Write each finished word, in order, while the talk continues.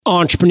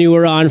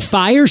Entrepreneur on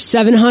Fire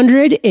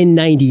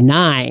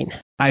 799.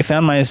 I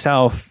found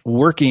myself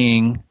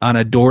working on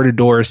a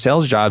door-to-door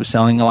sales job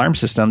selling alarm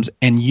systems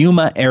in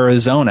Yuma,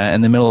 Arizona in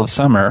the middle of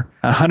summer,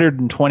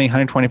 120,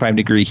 125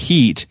 degree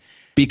heat,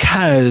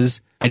 because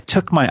I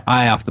took my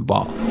eye off the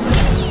ball.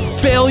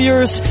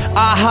 Failures,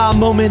 aha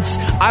moments,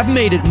 I've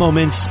made it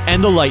moments,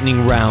 and the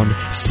lightning round.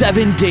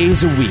 7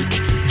 days a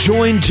week.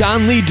 Join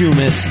John Lee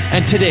Dumas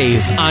and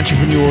today's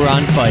Entrepreneur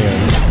on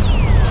Fire.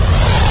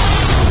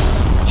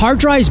 Hard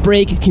drives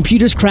break,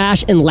 computers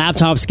crash, and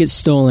laptops get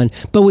stolen.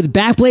 But with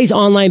Backblaze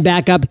Online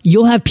Backup,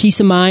 you'll have peace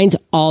of mind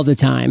all the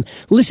time.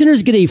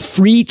 Listeners get a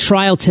free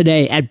trial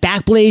today at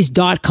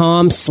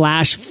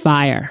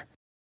backblaze.com/fire.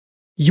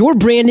 Your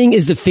branding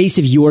is the face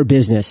of your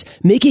business.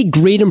 Make a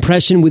great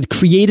impression with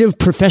creative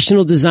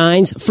professional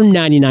designs from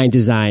 99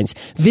 Designs.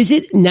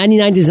 Visit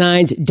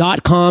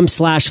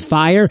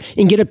 99designs.com/fire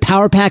and get a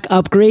Power Pack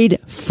upgrade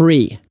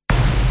free.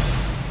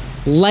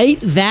 Light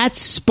that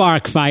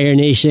spark, Fire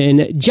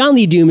Nation. John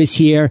Lee Dumas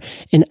here,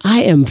 and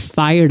I am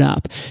fired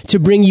up to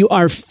bring you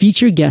our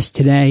featured guest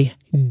today,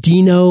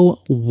 Dino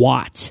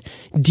Watt.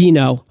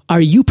 Dino,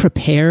 are you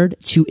prepared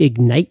to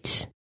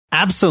ignite?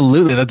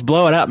 Absolutely. Let's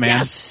blow it up, man.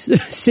 Yes.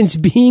 Since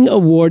being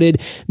awarded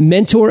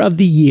Mentor of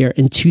the Year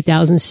in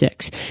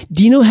 2006,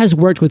 Dino has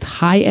worked with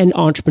high-end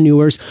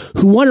entrepreneurs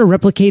who want to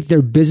replicate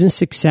their business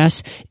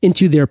success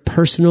into their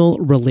personal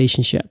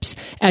relationships.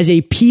 As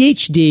a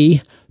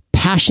PhD,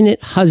 passionate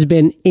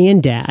husband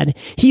and dad,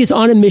 he is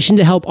on a mission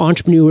to help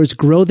entrepreneurs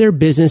grow their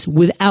business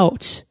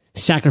without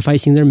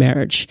sacrificing their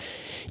marriage.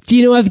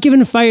 Dino, I've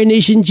given Fire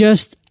Nation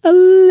just a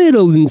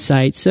little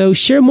insight, so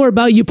share more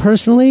about you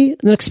personally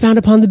and expound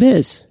upon the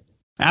biz.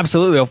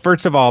 Absolutely. Well,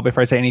 first of all,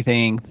 before I say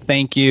anything,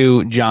 thank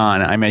you,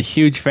 John. I'm a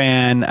huge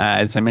fan.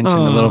 As I mentioned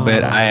a little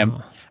bit,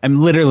 I'm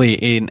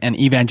literally an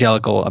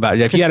evangelical about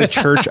it. If you had a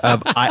church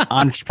of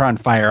Entrepreneur on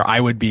Fire, I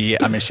would be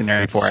a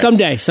missionary for it.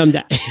 Someday.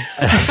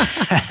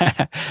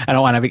 I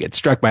don't want to get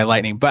struck by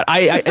lightning, but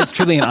it's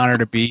truly an honor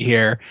to be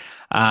here.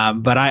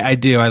 But I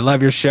do. I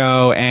love your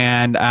show.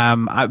 And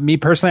me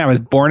personally, I was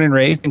born and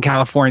raised in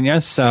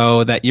California,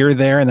 so that you're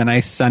there in the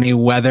nice sunny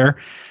weather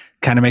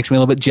kind of makes me a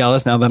little bit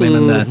jealous now that I'm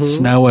in the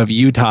snow of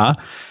Utah.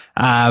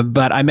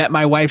 But I met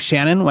my wife,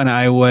 Shannon, when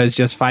I was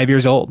just 5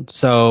 years old.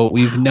 So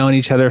we've known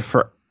each other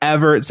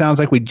forever. It sounds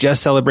like we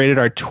just celebrated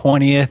our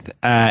 20th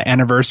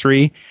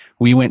anniversary.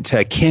 We went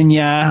to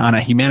Kenya on a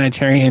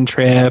humanitarian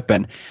trip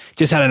and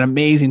just had an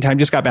amazing time.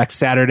 Just got back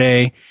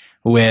Saturday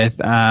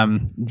with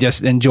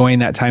just enjoying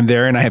that time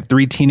there. And I have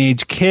 3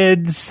 teenage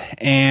kids.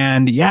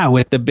 And yeah,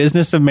 with the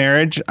business of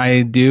marriage,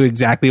 I do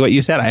exactly what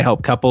you said. I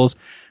help couples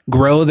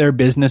grow their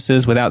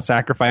businesses without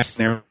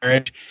sacrificing their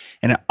marriage.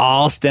 And it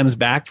all stems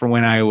back from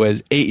when I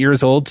was 8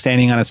 years old,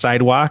 standing on a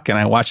sidewalk, and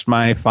I watched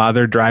my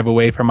father drive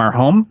away from our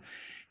home.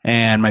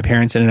 And my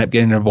parents ended up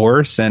getting a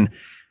divorce. And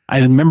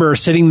I remember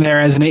sitting there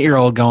as an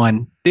 8-year-old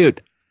going,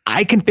 dude,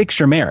 I can fix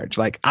your marriage.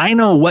 Like, I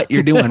know what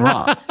you're doing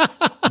wrong.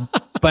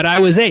 But I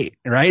was 8,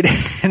 right?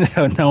 And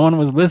so no one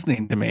was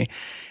listening to me.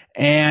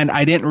 And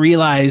I didn't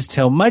realize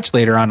till much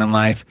later on in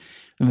life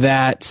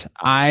that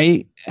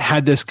I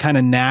had this kind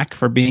of knack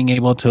for being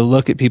able to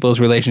look at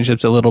people's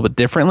relationships a little bit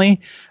differently.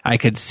 I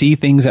could see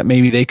things that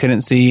maybe they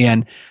couldn't see.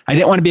 And I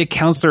didn't want to be a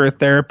counselor or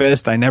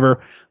therapist. I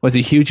never was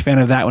a huge fan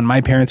of that when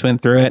my parents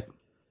went through it.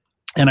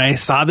 And I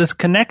saw this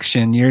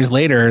connection years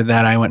later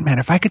that I went, man,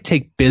 if I could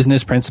take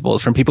business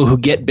principles from people who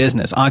get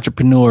business,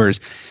 entrepreneurs,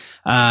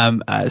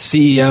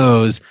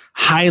 CEOs,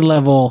 high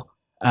level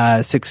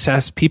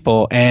success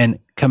people, and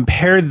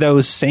compare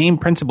those same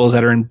principles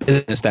that are in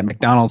business that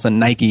McDonald's and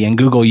Nike and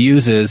Google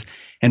uses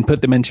and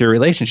put them into your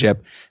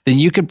relationship, then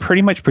you can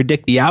pretty much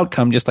predict the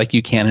outcome just like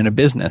you can in a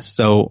business.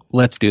 So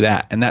let's do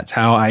that. And that's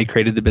how I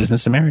created the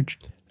business of marriage.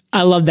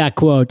 I love that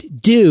quote.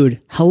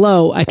 Dude,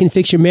 hello, I can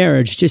fix your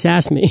marriage. Just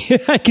ask me.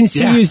 I can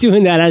see you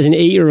doing that as an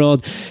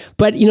 8-year-old.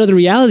 But, you know, the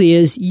reality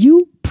is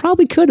you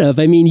probably could have.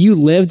 I mean, you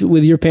lived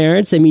with your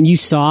parents. I mean, you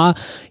saw,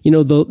 you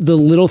know, the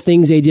little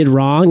things they did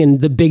wrong and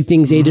the big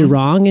things they did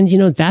wrong. And, you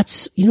know,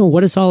 that's, you know,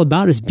 what it's all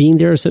about is being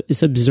there,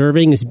 is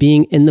observing, is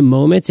being in the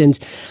moment. And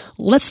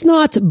let's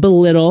not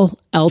belittle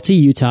Alta,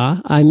 Utah.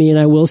 I mean,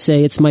 I will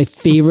say it's my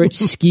favorite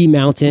ski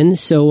mountain.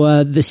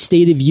 So the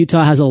state of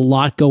Utah has a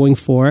lot going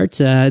for it.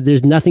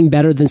 There's nothing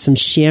better than some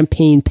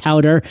champagne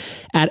powder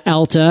at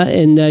Alta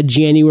in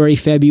January,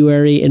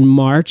 February, and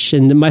March.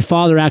 And my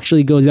father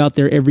actually goes out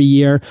there every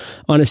year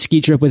on a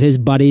ski trip with his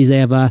buddies. They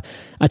have a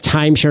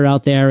timeshare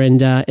out there, and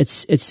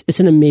it's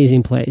an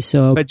amazing place.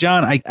 So, but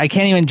John, I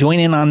can't even join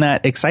in on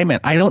that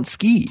excitement. I don't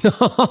ski.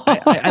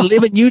 I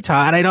live in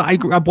Utah, and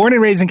I'm born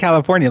and raised in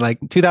California, like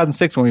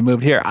 2006 when we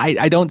moved here.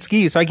 I don't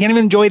ski, so I can't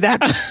even enjoy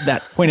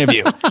that point of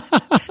view.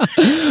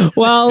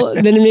 Well,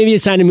 then maybe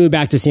it's time to move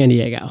back to San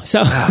Diego.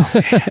 So,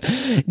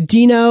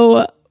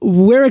 Dino,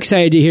 we're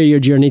excited to hear your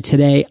journey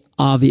today,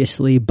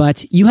 obviously,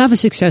 but you have a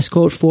success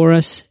quote for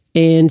us,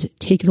 and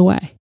take it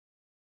away.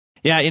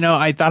 Yeah,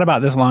 I thought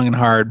about this long and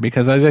hard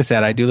because, as I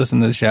said, I do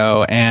listen to the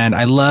show and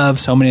I love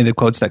so many of the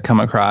quotes that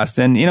come across.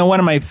 And, one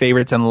of my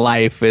favorites in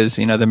life is,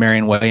 the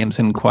Marianne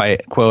Williamson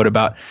quote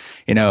about,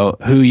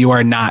 who you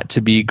are not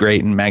to be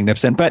great and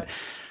magnificent. But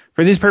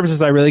for these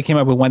purposes, I really came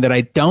up with one that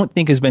I don't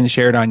think has been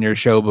shared on your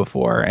show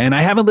before. And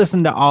I haven't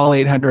listened to all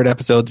 800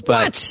 episodes,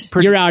 but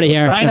you're out of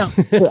here. I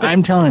know.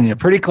 I'm telling you,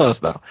 pretty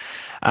close though.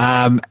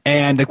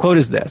 And the quote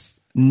is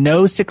this: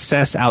 "No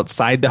success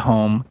outside the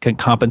home can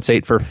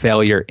compensate for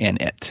failure in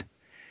it."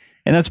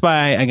 And that's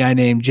by a guy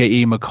named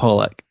J.E.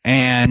 McCulloch.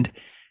 And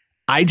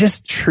I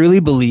just truly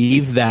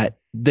believe that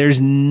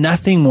there's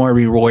nothing more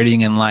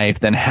rewarding in life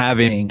than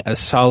having a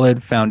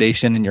solid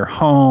foundation in your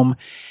home.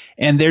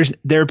 And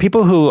there are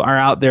people who are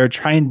out there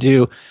trying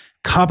to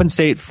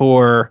compensate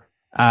for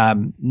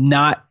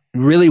not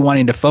really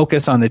wanting to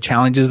focus on the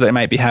challenges that they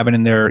might be having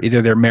in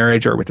either their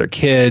marriage or with their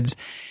kids.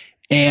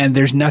 And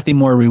there's nothing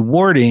more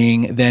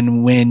rewarding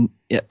than when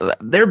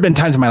there have been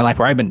times in my life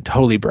where I've been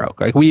totally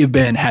broke. Like we have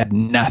had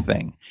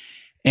nothing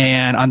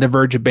and on the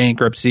verge of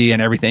bankruptcy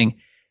and everything.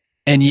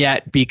 And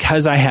yet,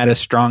 because I had a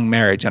strong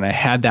marriage and I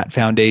had that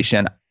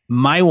foundation,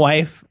 my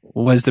wife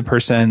was the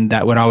person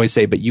that would always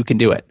say, "But you can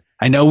do it.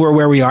 I know we're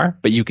where we are,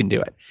 but you can do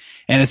it."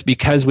 And it's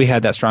because we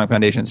had that strong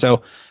foundation.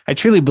 So I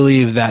truly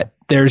believe that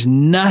there's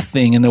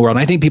nothing in the world,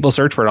 and I think people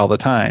search for it all the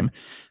time,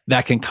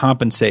 that can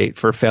compensate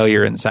for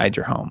failure inside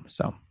your home.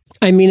 So.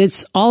 I mean,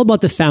 it's all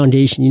about the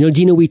foundation.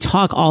 Dino, we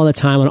talk all the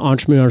time on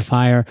Entrepreneur on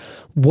Fire.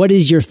 What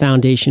is your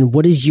foundation?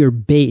 What is your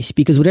base?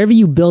 Because whatever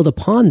you build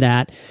upon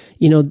that,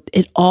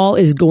 it all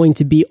is going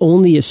to be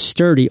only as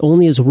sturdy,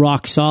 only as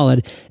rock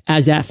solid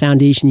as that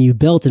foundation you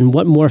built. And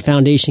what more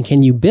foundation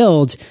can you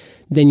build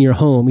than your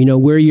home?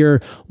 Where you're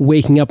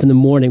waking up in the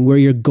morning, where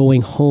you're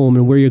going home,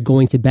 and where you're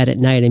going to bed at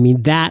night. I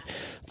mean, that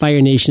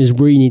Fire Nation is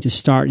where you need to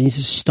start. You need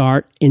to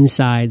start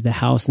inside the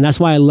house. And that's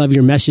why I love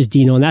your message,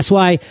 Dino. And that's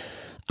why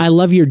I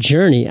love your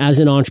journey as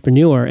an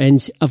entrepreneur.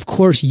 And of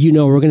course,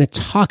 we're going to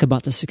talk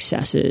about the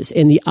successes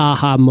and the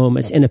aha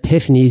moments and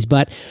epiphanies,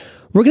 but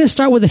we're going to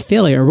start with the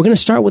failure. We're going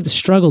to start with the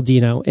struggle,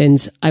 Dino.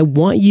 And I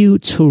want you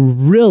to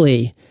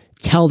really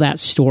tell that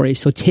story.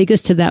 So take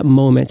us to that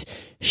moment.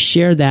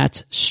 Share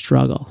that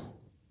struggle.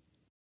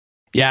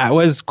 Yeah, it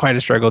was quite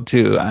a struggle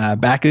too.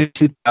 Back in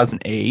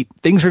 2008,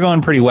 things were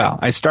going pretty well.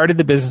 I started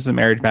the business of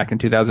marriage back in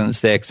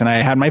 2006 and I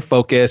had my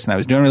focus and I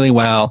was doing really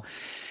well.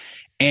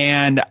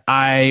 And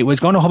I was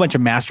going to a whole bunch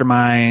of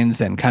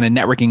masterminds and kind of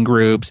networking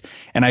groups.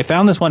 And I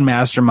found this one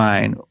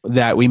mastermind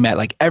that we met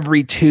like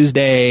every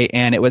Tuesday.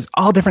 And it was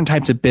all different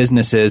types of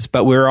businesses,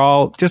 but we were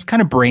all just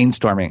kind of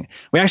brainstorming.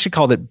 We actually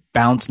called it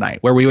bounce night,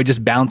 where we would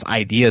just bounce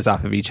ideas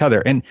off of each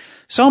other. And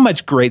so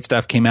much great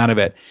stuff came out of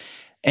it.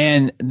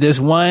 And this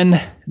one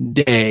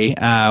day,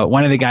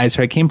 one of the guys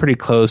who I came pretty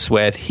close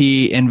with,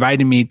 he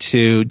invited me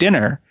to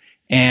dinner.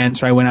 And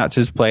so I went out to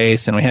his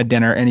place and we had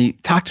dinner and he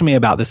talked to me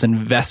about this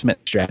investment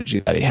strategy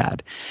that he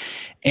had.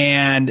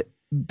 And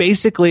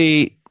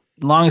basically,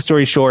 long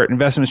story short,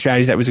 investment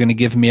strategy that was going to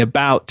give me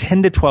about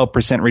 10 to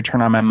 12%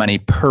 return on my money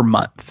per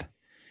month.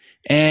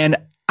 And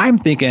I'm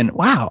thinking,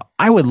 wow,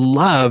 I would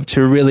love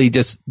to really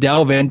just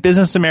delve in.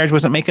 Business and marriage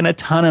wasn't making a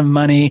ton of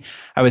money.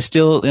 I was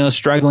still,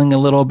 struggling a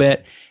little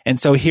bit. And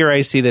so here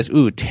I see this,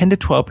 10 to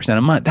 12%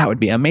 a month. That would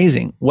be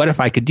amazing. What if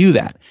I could do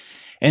that?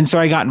 And so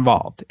I got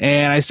involved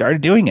and I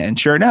started doing it. And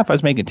sure enough, I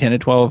was making 10 to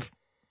 12%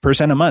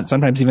 a month,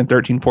 sometimes even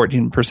 13,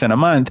 14% a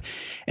month.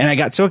 And I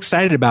got so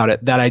excited about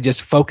it that I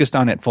just focused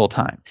on it full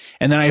time.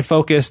 And then I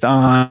focused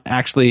on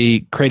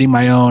actually creating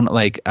my own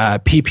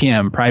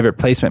PPM, private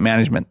placement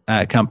management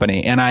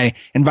company. And I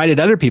invited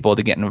other people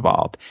to get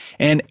involved.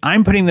 And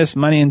I'm putting this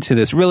money into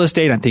this real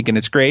estate. I'm thinking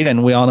it's great.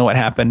 And we all know what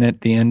happened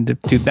at the end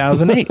of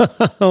 2008.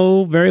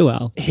 Oh, very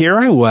well. Here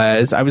I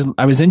was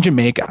in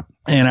Jamaica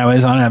and I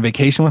was on a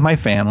vacation with my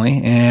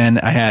family and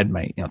I had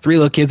my 3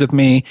 little kids with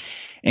me.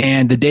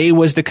 And the day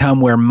was to come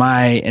where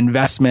my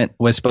investment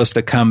was supposed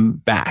to come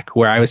back,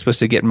 where I was supposed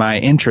to get my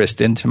interest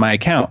into my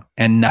account,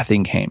 and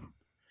nothing came.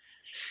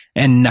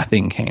 And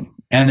nothing came.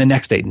 And the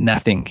next day,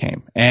 nothing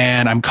came.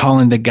 And I'm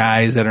calling the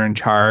guys that are in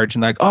charge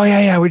and like, oh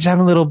yeah, we're just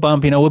having a little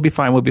bump. We'll be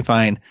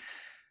fine.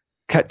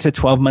 Cut to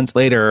 12 months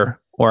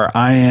later, where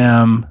I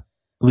am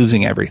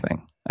losing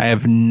everything. I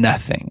have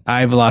nothing.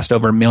 I've lost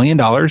over $1 million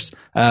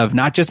of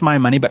not just my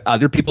money, but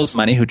other people's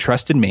money who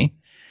trusted me.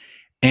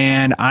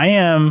 And I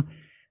am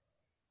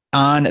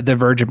on the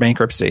verge of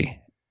bankruptcy,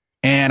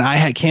 and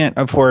I can't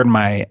afford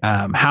my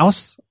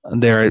house.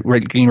 We're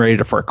getting ready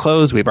to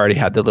foreclose. We've already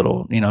had the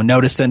little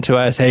notice sent to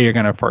us. Hey, you're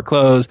going to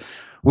foreclose.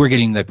 We're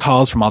getting the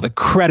calls from all the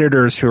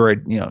creditors who are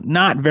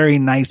not very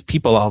nice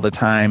people all the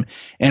time,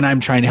 and I'm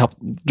trying to help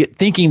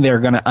thinking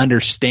they're going to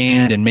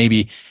understand and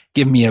maybe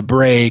give me a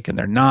break, and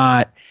they're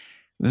not.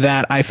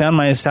 That I found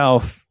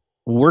myself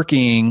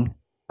working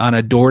on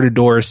a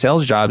door-to-door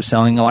sales job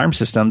selling alarm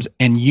systems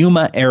in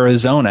Yuma,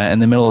 Arizona in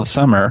the middle of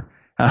summer.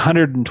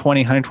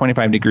 120,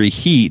 125 degree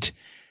heat,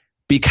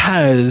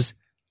 because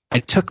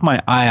I took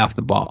my eye off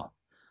the ball.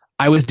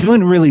 I was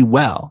doing really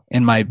well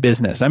in my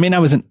business. I mean, I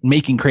wasn't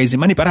making crazy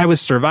money, but I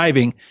was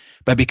surviving.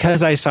 But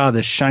because I saw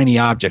this shiny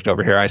object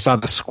over here, I saw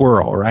the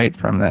squirrel, right,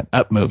 from that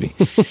Up movie,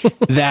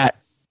 that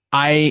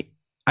I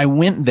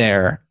went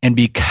there, and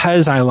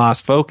because I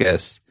lost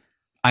focus,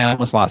 I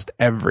almost lost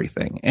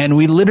everything. And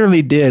we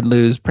literally did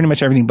lose pretty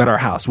much everything but our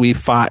house. We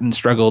fought and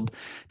struggled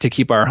to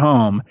keep our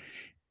home.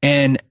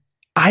 And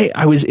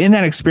I was in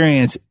that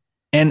experience.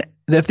 And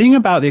the thing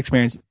about the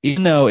experience,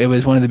 even though it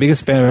was one of the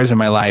biggest failures in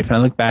my life, and I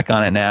look back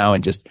on it now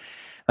and just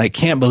like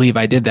can't believe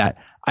I did that.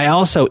 I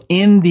also,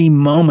 in the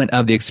moment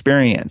of the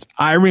experience,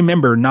 I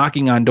remember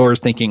knocking on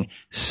doors thinking,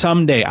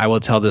 someday I will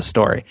tell this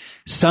story.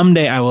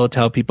 Someday I will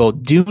tell people,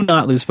 do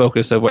not lose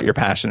focus of what you're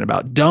passionate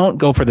about. Don't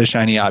go for the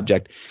shiny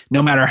object,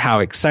 no matter how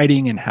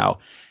exciting and how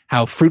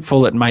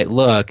fruitful it might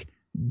look.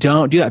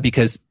 Don't do that,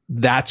 because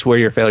that's where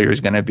your failure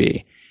is going to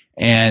be.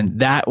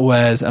 And that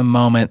was a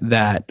moment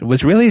that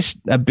was really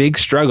a big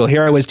struggle.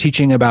 Here I was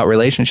teaching about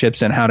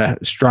relationships and how to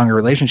stronger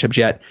relationships,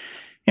 yet,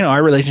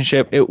 our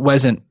relationship, it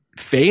wasn't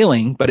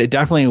failing, but it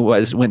definitely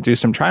went through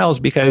some trials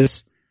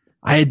because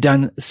I had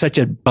done such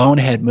a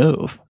bonehead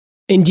move.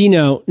 And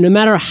Dino, no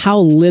matter how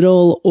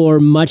little or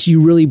much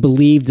you really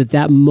believed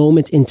that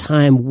moment in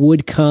time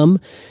would come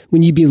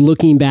when you'd be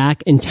looking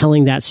back and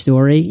telling that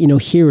story,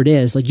 here it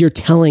is. Like, you're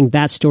telling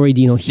that story,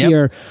 Dino,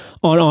 here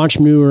on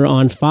Entrepreneur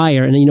on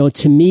Fire. And,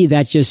 to me,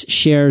 that just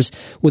shares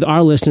with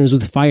our listeners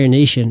with Fire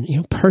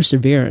Nation,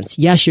 perseverance.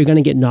 Yes, you're going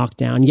to get knocked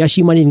down. Yes,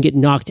 you might even get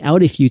knocked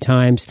out a few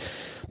times.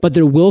 But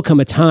there will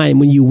come a time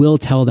when you will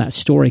tell that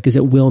story, because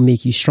it will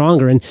make you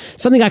stronger. And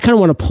something I kind of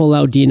want to pull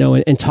out, Dino,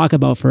 and talk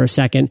about for a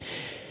second.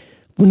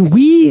 When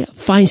we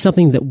find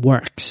something that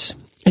works,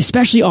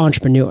 especially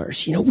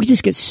entrepreneurs, we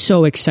just get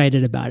so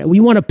excited about it. We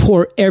want to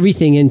pour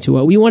everything into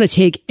it. We want to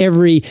take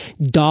every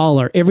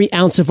dollar, every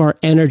ounce of our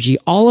energy,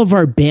 all of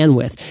our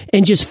bandwidth,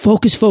 and just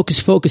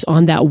focus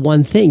on that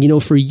one thing.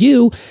 For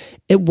you,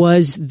 it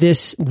was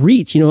this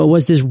REIT, it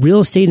was this real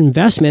estate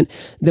investment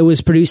that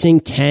was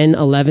producing 10,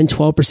 11,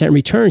 12%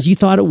 returns. You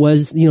thought it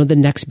was, the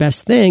next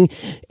best thing.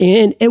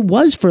 And it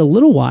was for a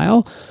little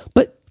while,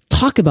 but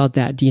talk about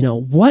that, Dino.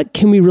 What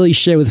can we really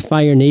share with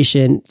Fire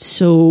Nation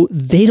so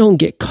they don't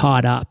get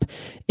caught up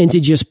into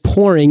just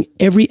pouring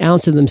every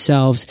ounce of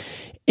themselves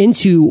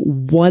into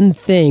one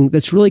thing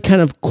that's really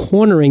kind of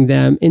cornering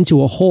them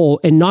into a hole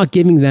and not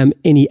giving them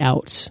any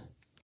outs?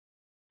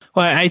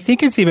 Well, I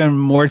think it's even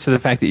more to the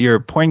fact that you're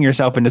pouring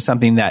yourself into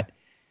something that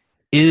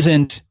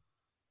isn't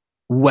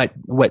what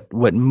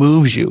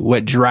moves you,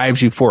 what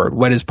drives you forward,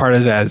 what is part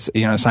of, as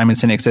Simon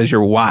Sinek says,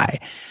 your why.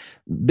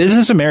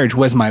 Business and marriage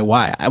was my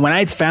why. When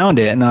I found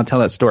it, and I'll tell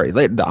that story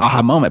later, the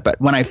aha moment, but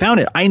when I found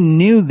it, I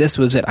knew this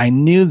was it. I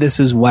knew this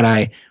is what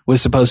I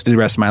was supposed to do the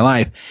rest of my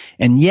life.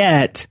 And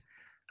yet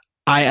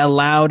I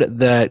allowed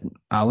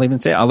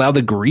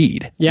the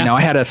greed. Yeah.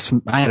 I had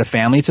a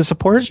family to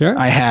support. Sure.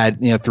 I had,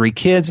 3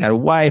 kids, I had a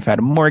wife, I had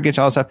a mortgage,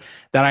 all that stuff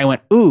that I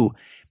went, ooh.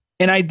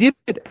 And I did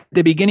it at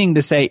the beginning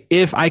to say,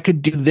 if I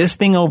could do this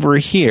thing over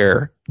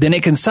here, then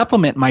it can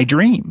supplement my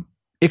dream.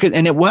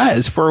 And it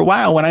was for a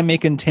while when I'm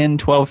making $10,000,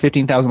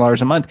 $12,000,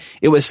 $15,000 a month.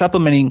 It was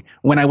supplementing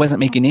when I wasn't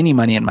making any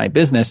money in my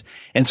business.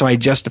 And so I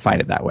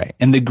justified it that way.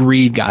 And the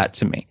greed got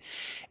to me.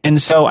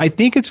 And so I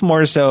think it's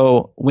more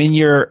so when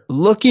you're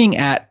looking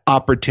at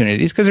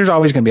opportunities, because there's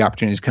always going to be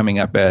opportunities coming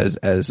up as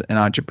an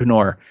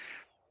entrepreneur,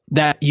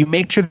 that you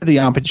make sure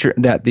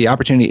that the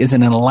opportunity is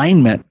in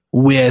alignment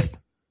with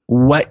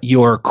what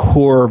your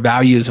core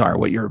values are,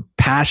 what your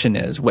passion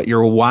is, what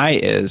your why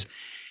is.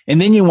 And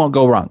then you won't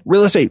go wrong.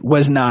 Real estate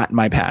was not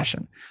my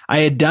passion. I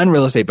had done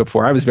real estate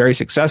before. I was very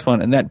successful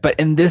in that, but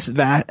in this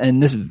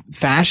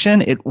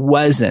fashion, it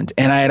wasn't.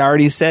 And I had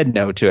already said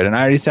no to it. And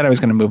I already said I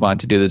was going to move on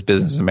to do this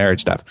business and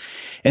marriage stuff.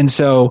 And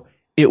so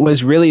it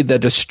was really the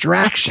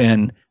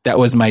distraction that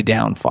was my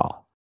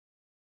downfall.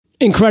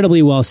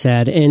 Incredibly well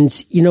said. And,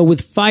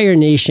 with Fire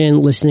Nation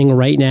listening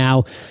right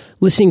now,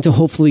 listening to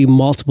hopefully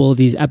multiple of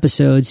these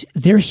episodes,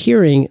 they're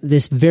hearing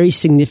this very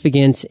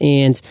significant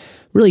and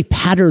really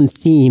pattern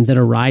theme that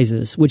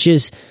arises, which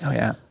is,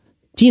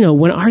 Dino,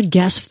 when our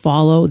guests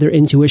follow their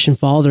intuition,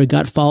 follow their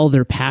gut, follow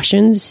their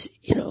passions,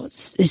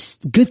 it's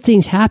good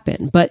things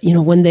happen. But,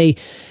 when they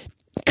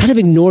kind of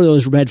ignore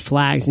those red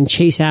flags and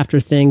chase after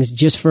things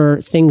just for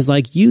things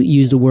like you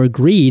use the word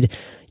greed,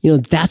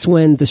 that's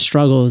when the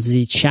struggles,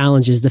 the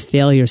challenges, the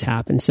failures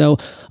happen. So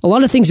a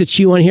lot of things to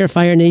chew on here,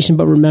 Fire Nation,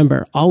 but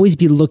remember, always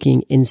be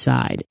looking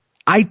inside.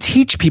 I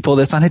teach people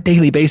this on a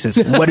daily basis.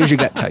 What does your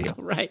gut tell you?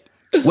 Right.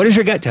 What does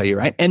your gut tell you,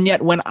 right? And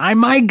yet when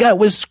my gut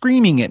was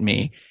screaming at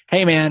me,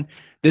 hey man,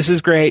 this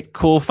is great,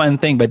 cool, fun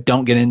thing, but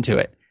don't get into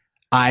it,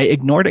 I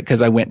ignored it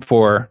because I went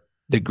for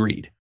the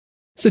greed.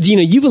 So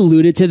Dino, you've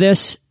alluded to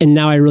this, and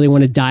now I really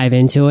want to dive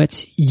into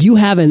it. You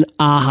have an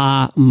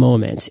aha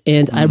moment,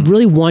 and I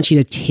really want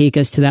you to take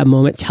us to that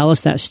moment, tell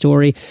us that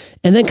story,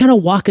 and then kind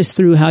of walk us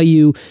through how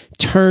you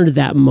turned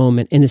that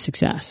moment into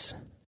success.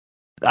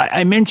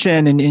 I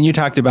mentioned, and you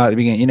talked about at the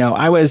beginning,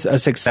 I was a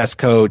success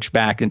coach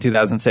back in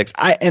 2006.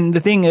 And the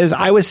thing is,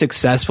 I was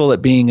successful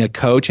at being a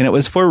coach, and it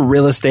was for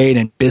real estate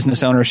and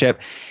business ownership.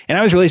 And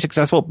I was really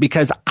successful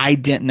because I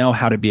didn't know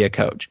how to be a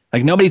coach.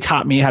 Like, nobody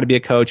taught me how to be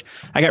a coach.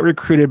 I got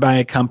recruited by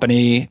a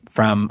company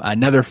from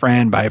another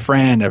friend, by a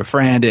friend of a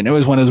friend. And it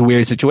was one of those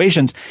weird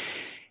situations.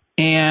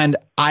 And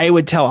I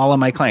would tell all of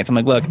my clients, I'm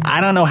like, look,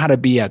 I don't know how to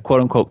be a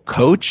quote unquote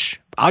coach.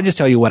 I'll just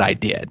tell you what I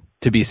did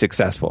to be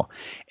successful.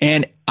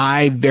 And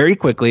I very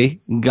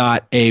quickly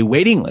got a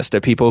waiting list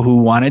of people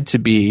who wanted to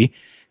be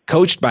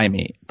coached by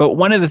me. But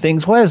one of the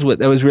things that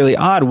was really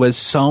odd was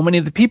so many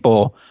of the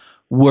people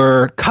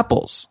were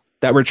couples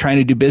that were trying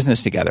to do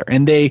business together.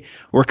 And they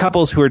were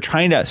couples who were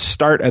trying to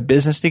start a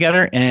business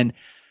together. And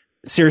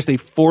seriously,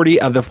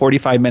 40 of the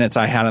 45 minutes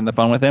I had on the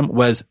phone with them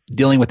was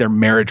dealing with their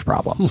marriage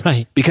problems.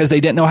 Right. Because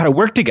they didn't know how to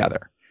work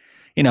together.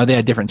 They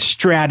had different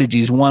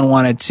strategies. One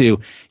wanted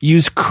to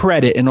use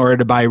credit in order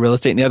to buy real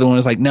estate. And the other one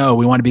was like, no,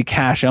 we want to be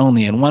cash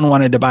only. And one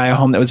wanted to buy a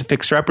home that was a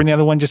fixer upper. And the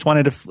other one just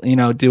wanted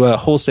to, do a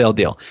wholesale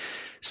deal.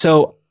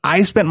 So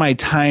I spent my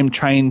time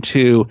trying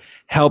to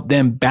help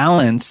them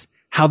balance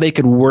how they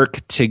could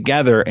work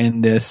together in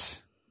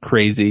this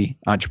crazy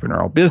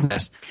entrepreneurial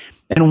business.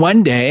 And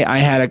one day I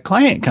had a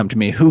client come to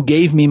me who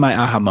gave me my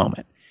aha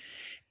moment.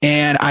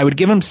 And I would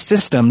give him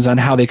systems on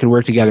how they could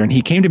work together. And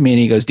he came to me and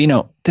he goes,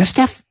 Dino, this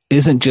stuff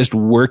isn't just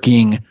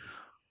working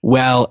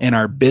well in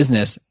our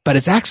business, but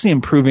it's actually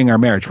improving our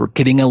marriage. We're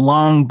getting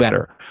along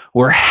better.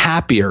 We're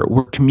happier.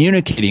 We're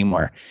communicating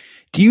more.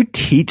 Do you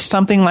teach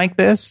something like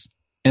this?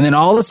 And then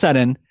all of a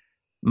sudden,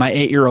 my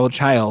 8-year-old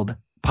child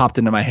popped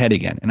into my head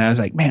again. And I was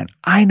like, man,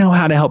 I know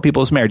how to help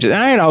people's marriages.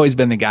 And I had always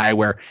been the guy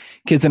where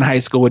kids in high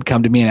school would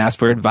come to me and ask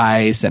for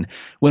advice. And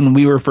when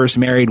we were first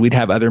married, we'd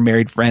have other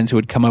married friends who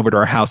would come over to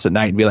our house at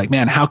night and be like,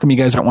 man, how come you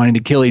guys aren't wanting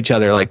to kill each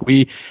other? Like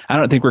I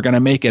don't think we're going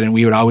to make it. And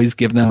we would always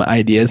give them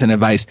ideas and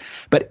advice.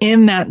 But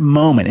in that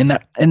moment,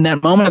 in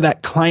that moment of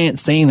that client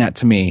saying that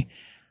to me,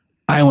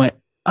 I went,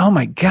 oh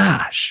my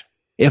gosh,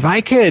 if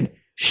I could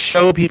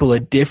show people a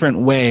different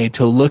way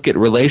to look at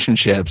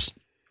relationships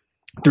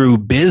through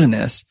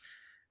business,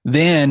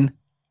 then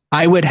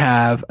I would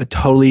have a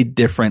totally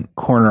different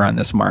corner on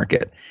this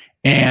market.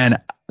 And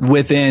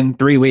within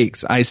 3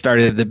 weeks, I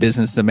started the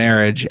business of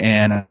marriage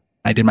and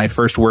I did my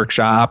first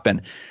workshop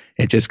and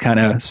it just kind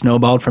of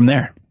snowballed from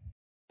there.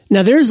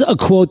 Now, there's a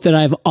quote that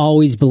I've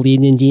always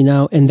believed in,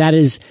 Dino, and that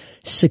is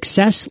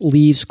success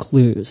leaves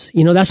clues.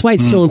 That's why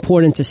it's so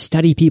important to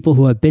study people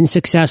who have been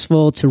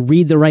successful, to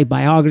read the right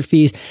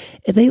biographies.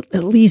 It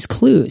leaves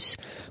clues.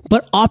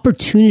 But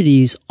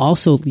opportunities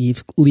also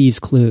leaves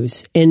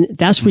clues. And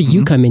that's where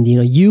you come in,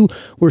 Dino. You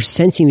were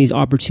sensing these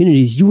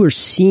opportunities. You were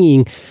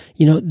seeing,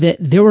 that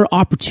there were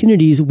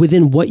opportunities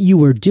within what you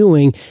were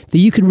doing that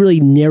you could really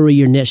narrow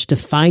your niche,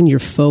 define your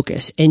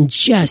focus, and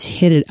just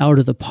hit it out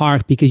of the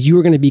park because you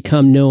were going to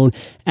become known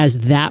as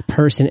that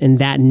person in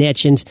that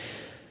niche. And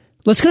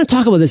let's kind of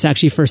talk about this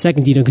actually for a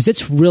second, Dino, because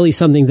it's really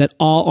something that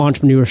all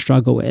entrepreneurs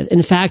struggle with.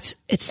 In fact,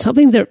 it's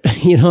something that,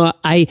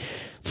 I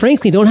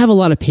frankly don't have a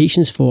lot of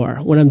patience for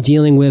when I'm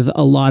dealing with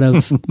a lot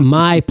of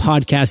my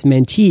podcast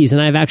mentees. And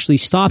I've actually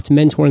stopped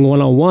mentoring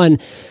one-on-one,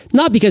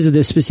 not because of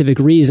this specific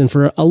reason,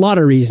 for a lot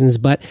of reasons,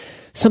 but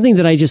something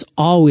that I just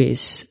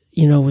always,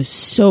 was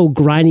so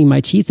grinding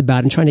my teeth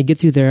about and trying to get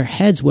through their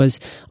heads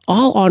was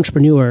all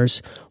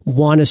entrepreneurs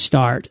want to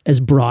start as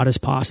broad as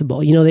possible.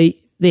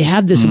 They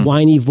have this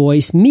whiny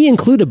voice, me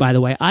included, by the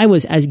way. I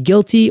was as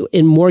guilty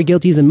and more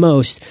guilty than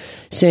most,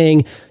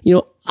 saying,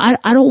 I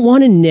don't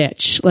want a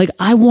niche. Like,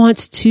 I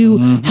want to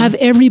have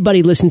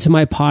everybody listen to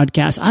my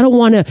podcast. I don't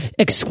want to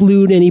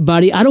exclude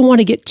anybody. I don't want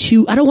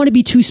to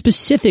be too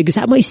specific because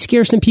that might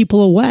scare some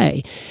people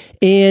away.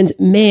 And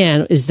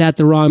man, is that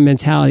the wrong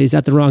mentality? Is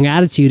that the wrong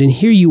attitude? And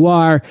here you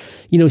are,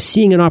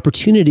 seeing an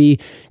opportunity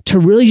to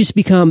really just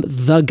become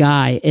the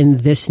guy in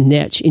this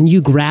niche, and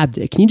you grabbed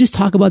it. Can you just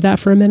talk about that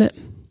for a minute?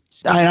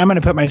 I'm going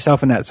to put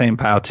myself in that same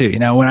pile too.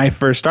 When I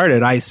first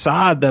started, I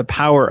saw the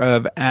power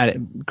of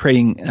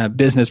creating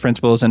business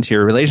principles into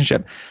your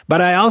relationship.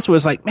 But I also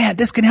was like, man,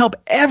 this can help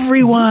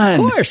everyone. Of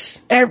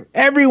course.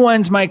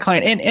 Everyone's my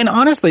client. And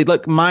honestly,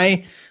 look,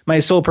 my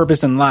sole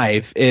purpose in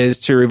life is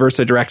to reverse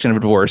the direction of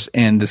divorce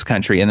in this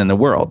country and in the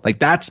world. Like,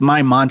 that's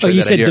my mantra. Oh,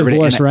 you said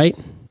divorce, right?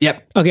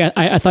 Yep. Okay.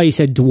 I thought you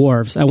said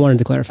dwarves. I wanted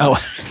to clarify.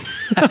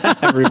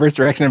 Oh, reverse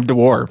direction of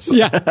dwarves.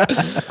 Yeah.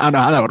 I don't know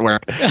how that would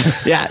work.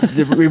 Yeah.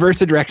 Reverse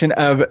the direction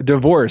of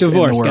divorce in the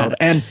world.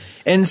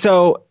 And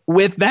so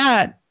with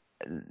that,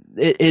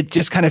 it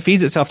just kind of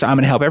feeds itself to, I'm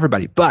going to help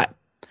everybody. But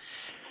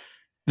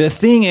the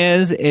thing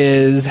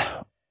is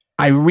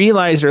I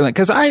realized early,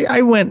 because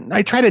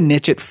I tried to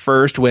niche it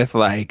first with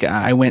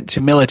I went to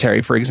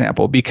military, for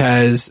example,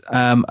 because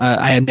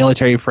I had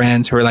military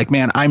friends who were like,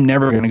 man, I'm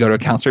never going to go to a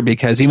counselor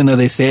because even though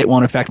they say it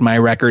won't affect my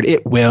record,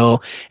 it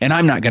will. And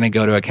I'm not going to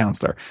go to a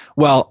counselor.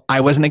 Well,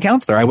 I wasn't a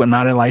counselor. I was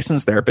not a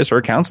licensed therapist or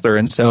a counselor.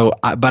 And so,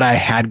 but I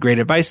had great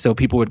advice. So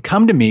people would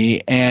come to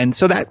me. And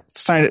so that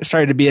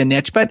started to be a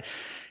niche. But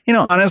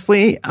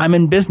honestly, I'm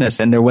in business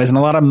and there wasn't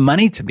a lot of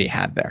money to be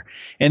had there.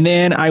 And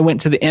then I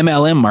went to the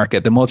MLM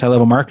market, the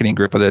multi-level marketing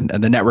group, or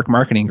the network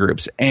marketing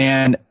groups.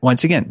 And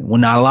once again,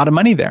 not a lot of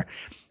money there.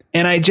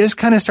 And I just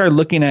kind of started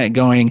looking at it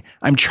going,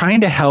 I'm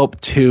trying to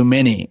help too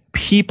many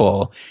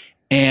people.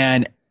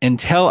 And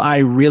until I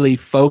really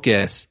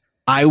focus,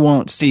 I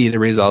won't see the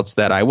results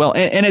that I will.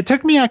 And it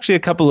took me actually a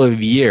couple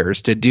of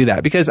years to do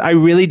that, because I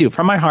really do,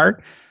 from my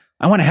heart,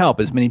 I want to help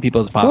as many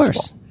people as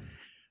possible.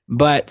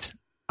 But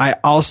I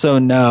also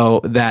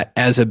know that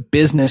as a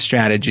business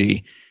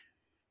strategy,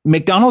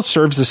 McDonald's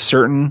serves a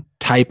certain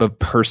type of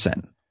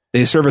person.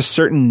 They serve a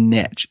certain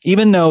niche,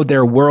 even though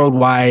they're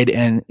worldwide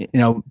and,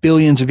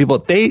 billions of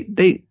people.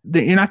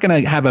 You're not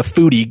going to have a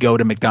foodie go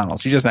to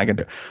McDonald's. You're just not going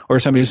to, or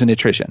somebody who's a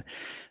nutrition.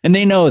 And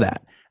they know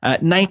that.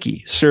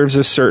 Nike serves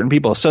a certain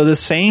people. So the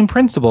same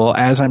principle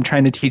as I'm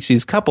trying to teach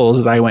these couples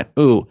is I went,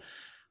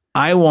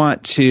 I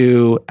want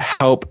to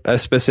help a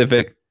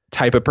specific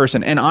type of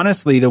person. And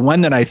honestly, the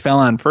one that I fell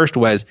on first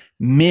was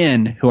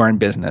men who are in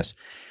business,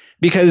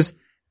 because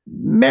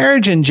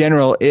marriage in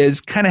general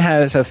kind of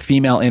has a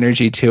female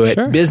energy to it.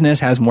 Sure. Business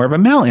has more of a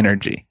male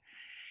energy.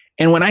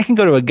 And when I can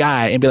go to a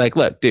guy and be like,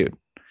 look, dude,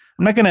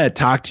 I'm not going to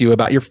talk to you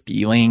about your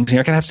feelings. And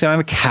you're going to have to sit on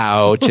a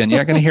couch and you're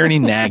not going to hear any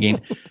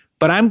nagging,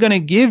 but I'm going to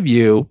give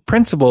you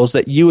principles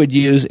that you would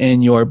use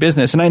in your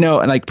business. And I know,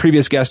 like,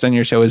 previous guest on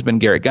your show has been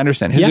Garrett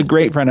Gunderson, who's a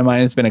great friend of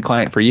mine. Has been a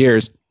client for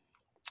years.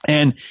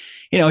 And,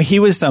 he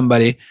was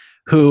somebody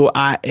who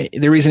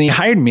the reason he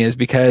hired me is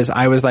because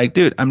I was like,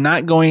 dude, I'm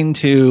not going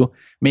to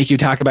make you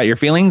talk about your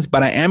feelings,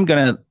 but I am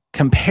going to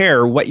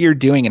compare what you're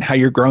doing and how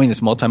you're growing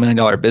this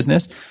multi-million-dollar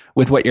business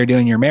with what you're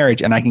doing in your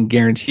marriage. And I can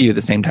guarantee you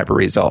the same type of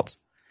results.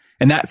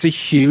 And that's a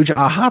huge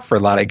aha for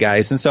a lot of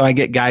guys. And so I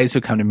get guys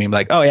who come to me and be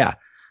like, oh yeah,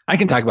 I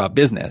can talk about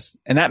business.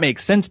 And that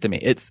makes sense to me.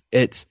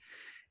 It's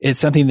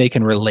something they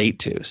can relate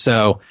to.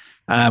 So,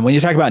 when you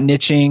talk about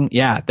niching,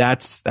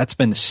 that's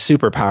been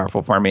super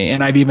powerful for me.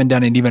 And I've even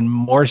done it even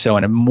more so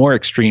in a more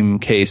extreme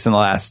case in the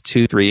last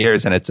 2-3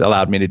 years. And it's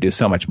allowed me to do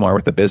so much more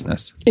with the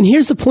business. And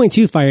here's the point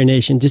too, Fire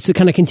Nation, just to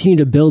kind of continue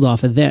to build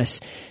off of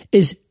this,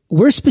 is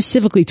we're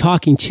specifically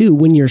talking to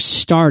when you're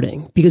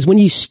starting, because when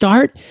you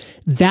start,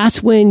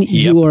 that's when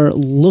you are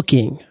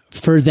looking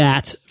for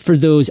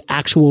those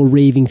actual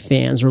raving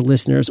fans or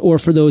listeners, or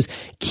for those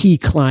key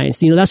clients.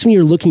 That's when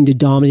you're looking to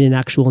dominate an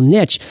actual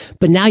niche.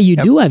 But now you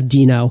do have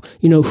Dino,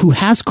 who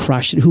has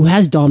crushed it, who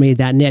has dominated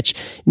that niche.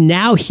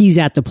 Now he's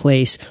at the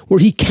place where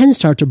he can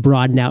start to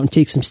broaden out and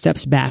take some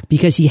steps back,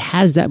 because he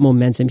has that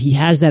momentum. He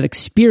has that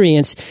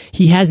experience.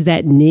 He has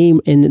that name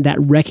and that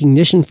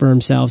recognition for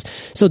himself.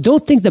 So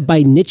don't think that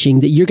by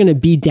niching that you're going to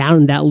be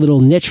down in that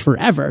little niche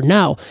forever.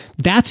 No,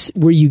 that's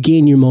where you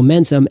gain your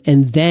momentum,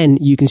 and then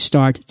you can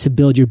start to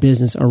build your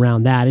business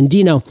around that. And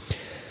Dino,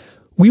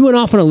 we went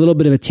off on a little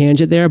bit of a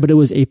tangent there, but it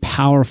was a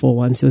powerful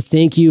one. So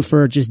thank you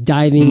for just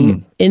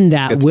diving in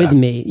that with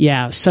me.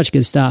 Yeah, such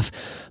good stuff.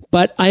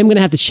 But I'm going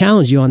to have to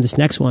challenge you on this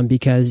next one,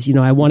 because,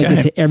 I want to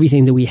get to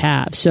everything that we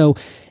have. So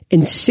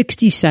in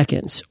 60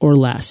 seconds or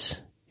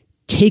less,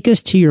 take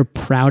us to your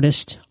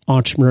proudest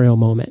entrepreneurial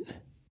moment.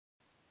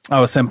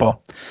 Oh,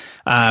 simple.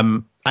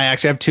 I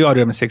actually have two. I'll do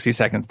them in 60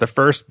 seconds. The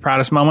first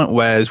proudest moment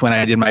was when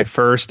I did my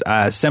first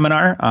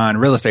seminar on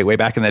real estate way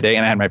back in the day,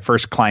 and I had my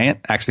first client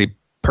actually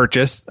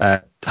purchase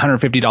a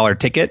 $150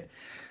 ticket.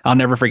 I'll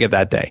never forget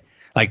that day.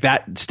 Like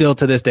that, still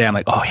to this day, I'm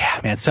like, oh yeah,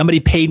 man,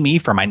 somebody paid me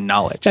for my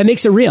knowledge. That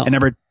makes it real.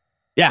 And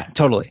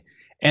totally.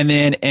 And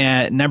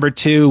then number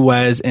two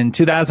was in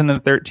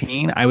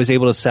 2013, I was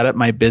able to set up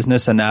my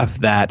business enough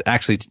that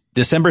actually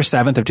December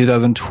 7th of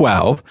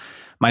 2012,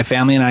 my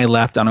family and I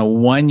left on a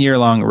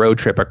 1-year-long road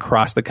trip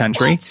across the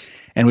country. What?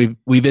 And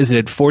we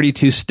visited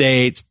 42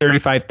 states,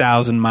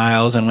 35,000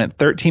 miles, and went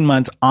 13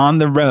 months on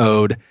the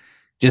road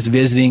just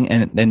visiting.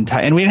 And we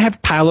didn't have a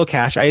pile of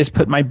cash. I just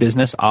put my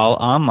business all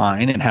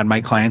online and had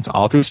my clients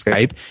all through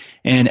Skype.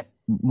 And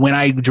when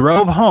I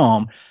drove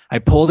home, I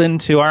pulled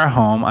into our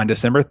home on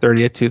December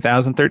 30th,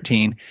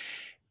 2013,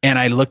 and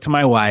I looked to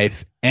my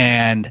wife,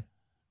 and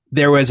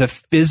there was a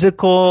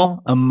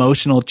physical,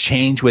 emotional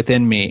change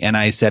within me. And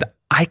I said,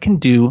 I can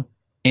do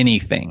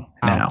anything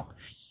now.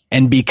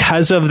 And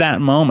because of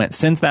that moment,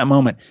 since that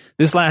moment,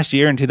 this last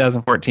year in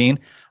 2014,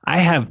 I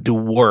have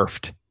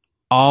dwarfed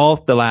all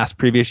the last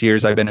previous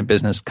years I've been in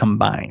business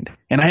combined.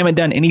 And I haven't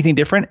done anything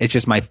different. It's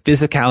just my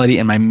physicality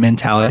and my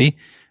mentality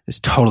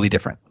is totally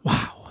different.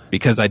 Wow.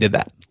 Because I did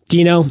that.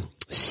 Dino,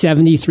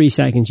 73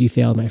 seconds you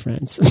failed, my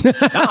friends.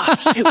 Oh,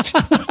 shoot.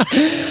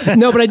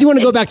 No, but I do want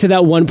to go back to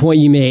that one point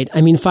you made.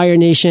 I mean, Fire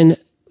Nation,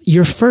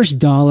 your first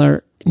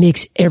dollar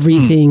makes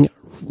everything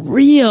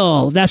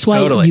real. That's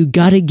why you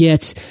got to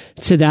get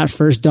to that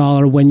first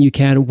dollar when you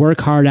can.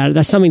 Work hard at it.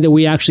 That's something that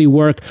we actually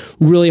work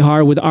really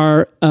hard with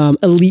our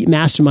elite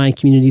mastermind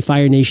community,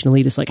 Fire Nation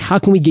Elite. It's like, how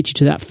can we get you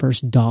to that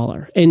first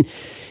dollar? And,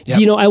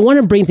 I want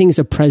to bring things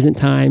to present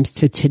times,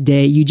 to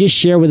today. You just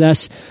shared with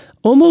us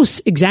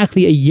almost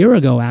exactly a year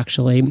ago,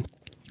 actually,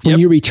 when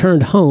you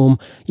returned home,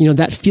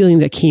 that feeling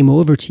that came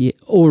over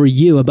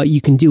you about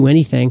you can do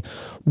anything.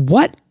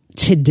 What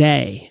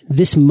today,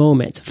 this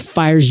moment,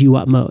 fires you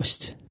up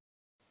most?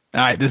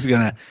 All right, this is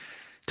going to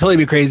totally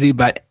be crazy,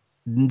 but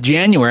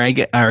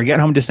January, I get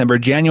home December.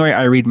 January,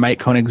 I read Mike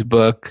Koenig's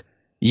book,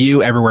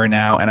 You Everywhere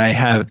Now, and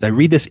I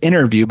read this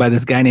interview by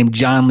this guy named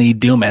John Lee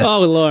Dumas.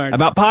 Oh, Lord.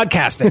 About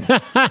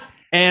podcasting.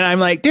 And I'm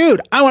like, dude,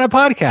 I want a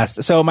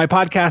podcast. So my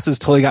podcast has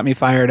totally got me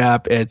fired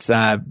up. It's,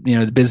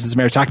 the business of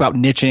marriage. Talk about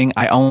niching.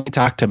 I only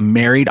talk to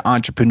married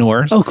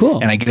entrepreneurs. Oh, cool.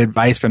 And I get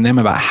advice from them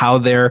about how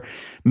they're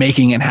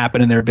making it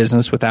happen in their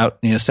business without,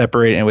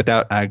 separating and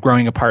without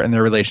growing apart in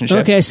their relationship.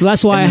 Okay. So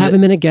that's why I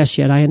haven't been a guest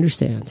yet. I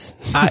understand.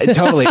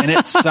 Totally. And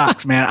it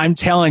sucks, man. I'm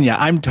telling you,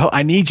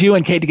 I need you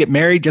and Kate to get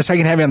married just so I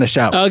can have you on the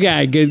show.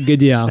 Okay. Good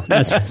deal.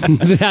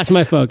 That's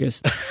my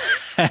focus.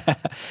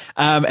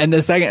 And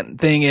the second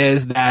thing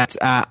is that,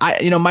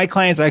 my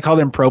clients, I call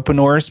them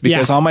propreneurs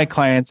because all my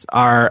clients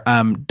are,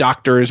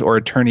 doctors or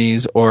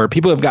attorneys or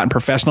people who have gotten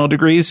professional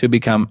degrees who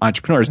become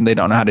entrepreneurs and they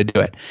don't know how to do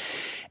it.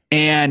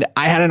 And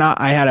I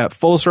had a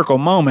full circle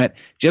moment,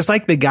 just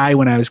like the guy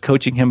when I was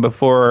coaching him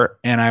before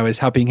and I was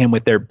helping him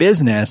with their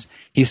business.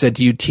 He said,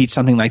 do you teach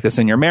something like this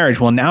in your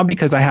marriage? Well, now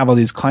because I have all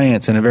these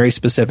clients in a very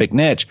specific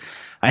niche,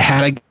 I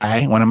had a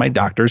guy, one of my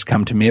doctors,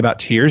 come to me about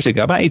 2 years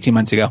ago, about 18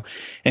 months ago,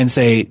 and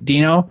say,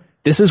 Dino,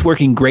 this is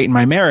working great in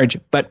my marriage,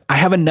 but I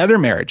have another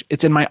marriage.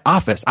 It's in my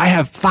office. I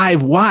have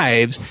 5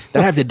 wives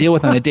that I have to deal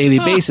with on a daily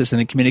basis and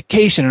the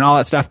communication and all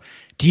that stuff.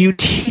 Do you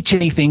teach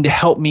anything to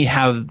help me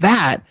have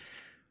that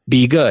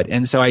be good?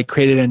 And so I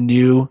created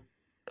a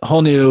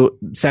whole new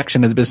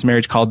section of the business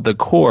marriage called The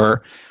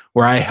Core,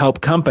 where I help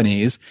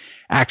companies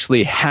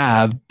actually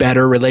have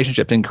better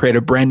relationships and create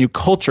a brand new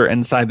culture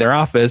inside their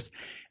office.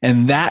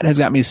 And that has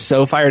got me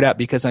so fired up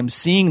because I'm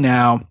seeing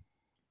now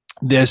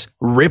this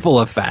ripple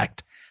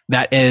effect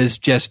that is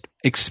just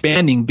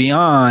expanding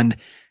beyond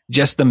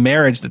just the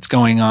marriage that's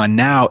going on.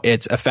 Now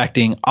it's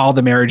affecting all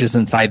the marriages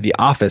inside the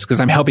office because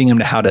I'm helping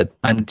them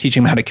I'm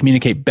teaching them how to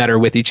communicate better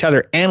with each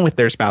other and with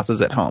their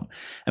spouses at home.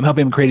 I'm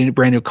helping them create a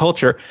brand new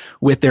culture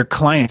with their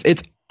clients.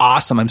 It's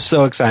awesome. I'm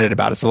so excited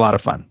about it. It's a lot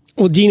of fun.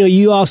 Well, Dino,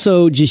 you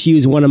also just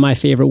used one of my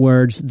favorite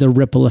words, the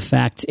ripple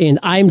effect. And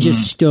I'm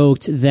just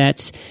stoked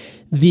that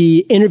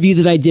the interview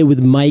that I did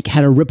with Mike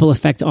had a ripple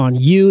effect on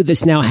you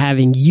that's now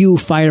having you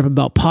fired up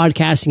about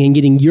podcasting and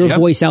getting your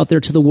voice out there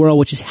to the world,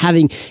 which is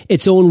having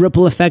its own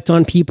ripple effect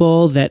on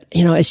people that,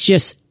 it's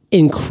just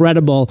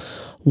incredible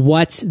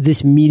what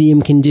this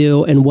medium can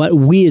do and what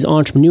we as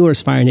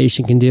entrepreneurs, Fire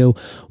Nation, can do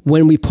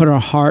when we put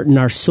our heart and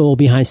our soul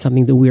behind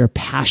something that we are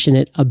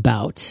passionate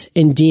about.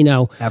 And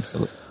Dino,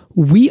 absolutely.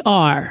 We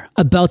are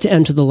about to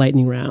enter the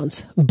lightning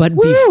rounds, but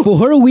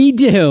before we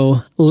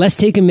do, let's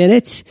take a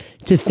minute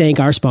to thank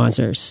our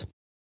sponsors.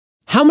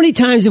 How many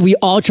times have we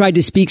all tried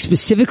to speak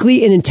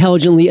specifically and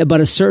intelligently about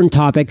a certain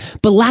topic,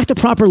 but lack the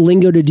proper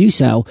lingo to do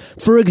so?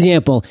 For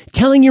example,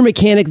 telling your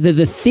mechanic that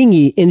the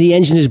thingy in the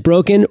engine is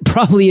broken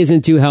probably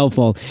isn't too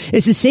helpful.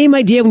 It's the same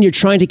idea when you're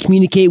trying to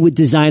communicate with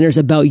designers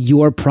about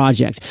your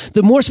project.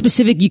 The more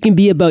specific you can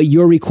be about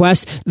your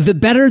request, the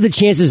better the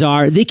chances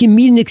are they can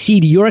meet and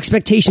exceed your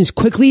expectations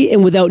quickly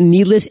and without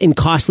needless and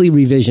costly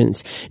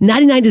revisions.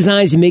 99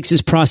 Designs makes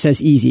this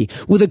process easy.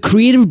 With a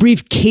creative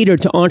brief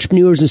catered to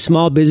entrepreneurs and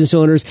small business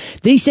owners,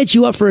 they set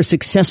you up for a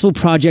successful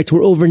project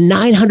where over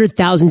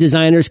 900,000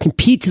 designers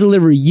compete to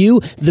deliver you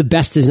the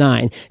best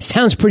design.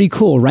 Sounds pretty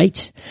cool,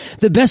 right?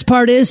 The best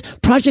part is,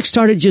 projects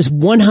start at just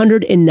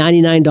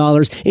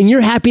 $199, and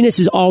your happiness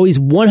is always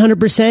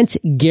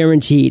 100%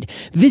 guaranteed.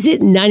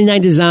 Visit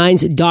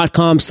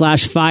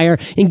 99designs.com/fire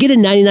and get a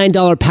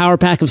 $99 power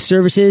pack of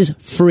services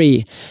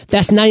free.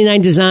 That's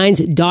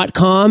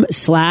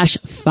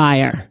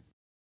 99designs.com/fire.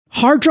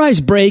 Hard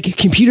drives break,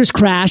 computers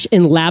crash,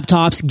 and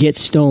laptops get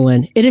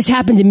stolen. It has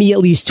happened to me at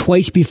least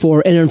twice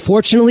before, and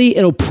unfortunately,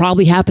 it'll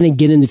probably happen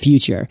again in the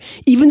future.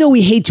 Even though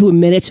we hate to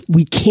admit it,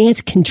 we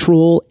can't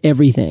control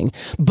everything.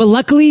 But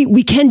luckily,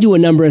 we can do a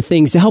number of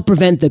things to help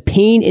prevent the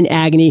pain and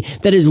agony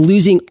that is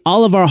losing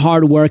all of our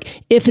hard work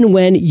if and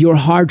when your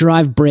hard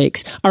drive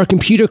breaks, our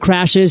computer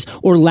crashes,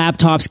 or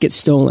laptops get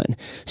stolen.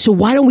 So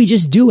why don't we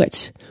just do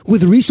it?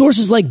 With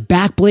resources like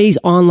Backblaze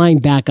Online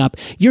Backup,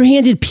 you're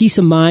handed peace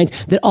of mind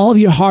that all of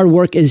your hard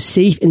work is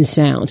safe and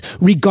sound,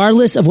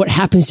 regardless of what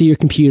happens to your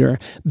computer.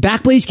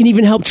 Backblaze can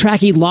even help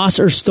track a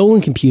lost or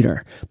stolen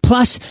computer.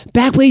 Plus,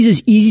 Backblaze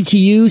is easy to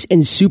use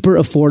and super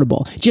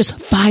affordable, just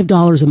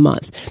 $5 a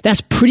month.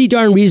 That's pretty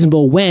darn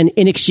reasonable when,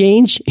 in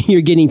exchange, you're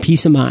getting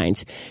peace of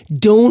mind.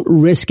 Don't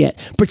risk it.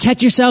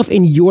 Protect yourself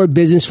and your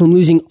business from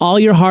losing all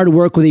your hard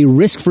work with a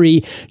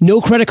risk-free,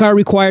 no credit card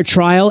required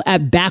trial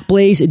at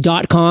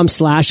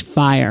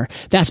backblaze.com/fire.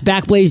 That's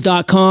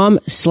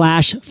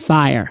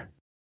backblaze.com/fire.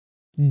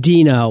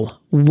 Dino,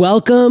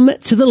 welcome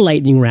to the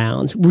lightning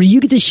round, where you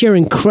get to share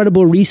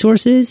incredible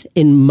resources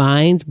and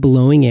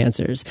mind-blowing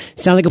answers.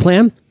 Sound like a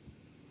plan?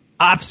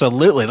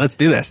 Absolutely. Let's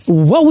do this.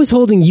 What was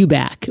holding you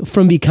back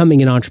from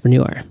becoming an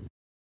entrepreneur?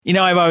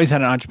 I've always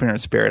had an entrepreneurial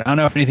spirit. I don't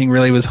know if anything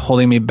really was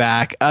holding me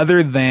back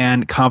other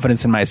than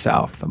confidence in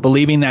myself,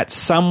 believing that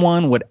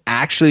someone would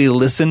actually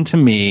listen to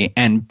me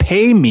and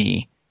pay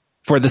me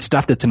for the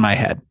stuff that's in my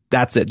head.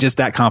 that's it. Just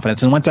that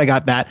confidence. And once I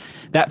got that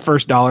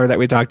first dollar that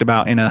we talked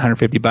about in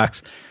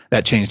 $150,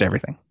 that changed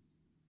everything.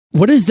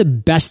 What is the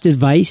best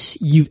advice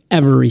you've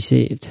ever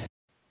received?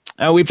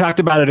 We've talked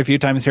about it a few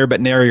times here,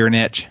 but narrow your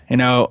niche.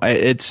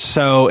 It's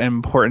so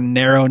important.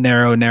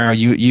 Narrow.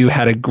 You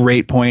had a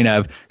great point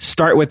of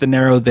start with the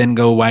narrow, then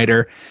go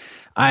wider.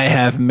 I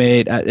have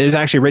made, it was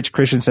actually Rich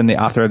Christensen,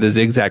 the author of the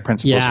Zigzag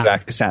Principles, who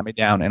actually sat me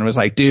down and was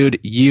like, dude,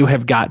 you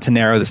have got to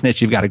narrow this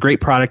niche. You've got a great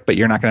product, but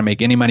you're not going to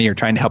make any money. You're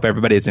trying to help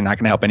everybody. So you're not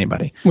going to help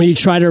anybody. When you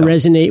try to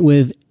resonate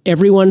with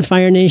everyone,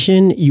 Fire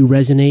Nation, you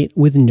resonate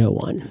with no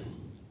one.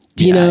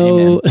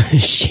 Dino,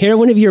 share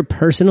one of your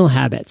personal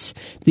habits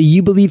that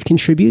you believe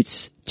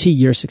contributes to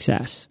your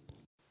success.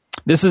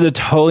 This is a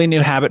totally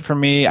new habit for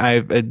me.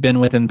 I've been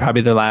within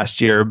probably the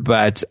last year,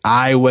 but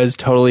I was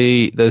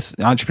totally this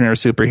entrepreneur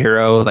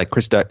superhero like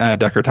Chris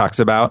Ducker talks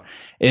about.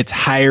 It's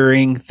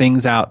hiring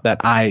things out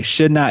that I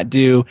should not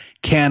do,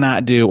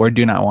 cannot do, or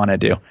do not want to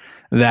do.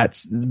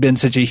 That's been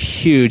such a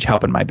huge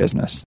help in my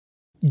business.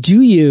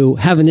 Do you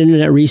have an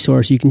internet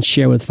resource you can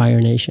share with Fire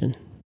Nation?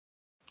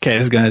 Okay,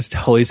 this is going to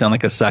totally sound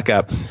like a suck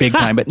up big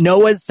time, but no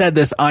one said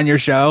this on your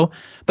show.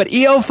 But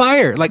EO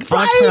Fire, like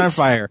Entrepreneur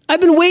Fire.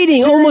 I've been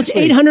waiting almost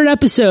 800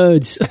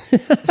 episodes.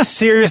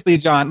 Seriously,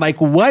 John,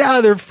 like what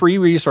other free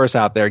resource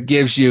out there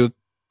gives you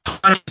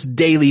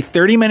daily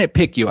 30-minute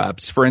pick you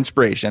ups for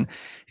inspiration?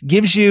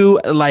 Gives you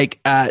like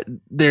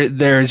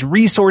there's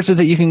resources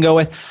that you can go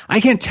with. I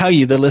can't tell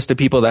you the list of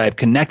people that I've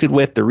connected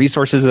with, the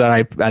resources that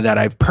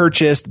I've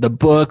purchased, the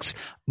books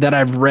that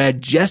I've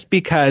read just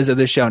because of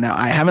the show. Now,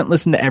 I haven't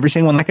listened to every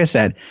single one, like I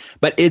said,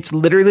 but it's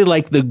literally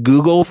like the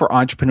Google for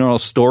entrepreneurial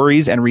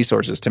stories and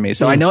resources to me.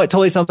 So I know it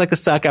totally sounds like a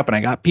suck up, and I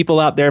got people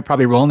out there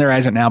probably rolling their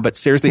eyes right now, but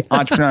seriously,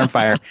 Entrepreneur on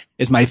Fire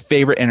is my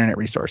favorite internet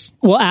resource.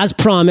 Well, as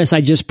promised,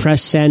 I just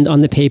pressed send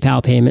on the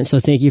PayPal payment, so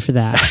thank you for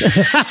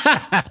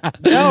that.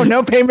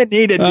 No payment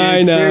needed, dude.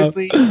 I know.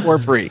 Seriously, for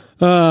free.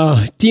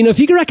 Dino, if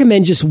you could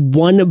recommend just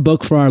one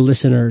book for our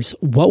listeners,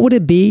 what would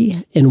it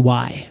be and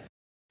why?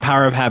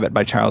 Power of Habit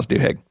by Charles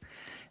Duhigg.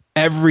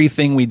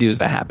 Everything we do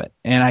is a habit.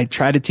 And I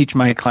try to teach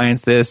my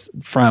clients this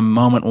from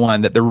moment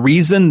one, that the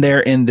reason they're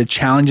in the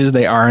challenges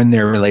they are in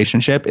their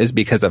relationship is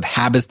because of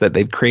habits that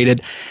they've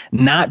created,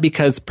 not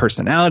because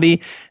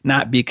personality,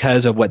 not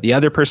because of what the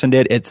other person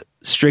did. It's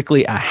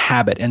strictly a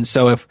habit. And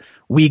so if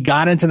we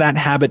got into that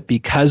habit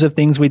because of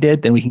things we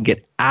did, then we can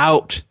get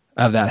out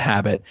of that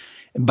habit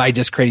by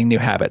just creating new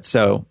habits.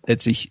 So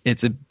it's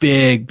a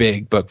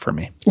big book for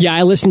me. Yeah,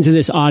 I listened to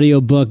this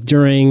audio book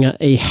during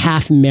a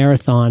half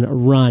marathon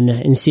run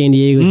in San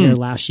Diego here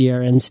last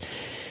year. And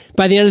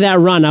by the end of that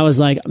run, I was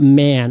like,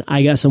 man,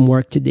 I got some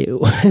work to do.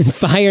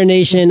 Fire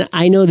Nation,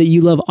 I know that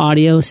you love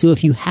audio. So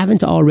if you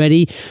haven't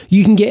already,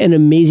 you can get an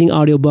amazing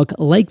audiobook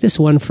like this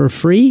one for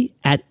free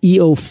at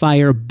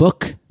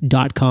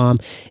eofirebook.com.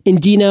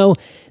 And Dino,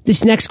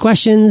 this next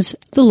question's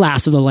the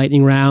last of the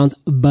lightning round,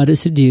 but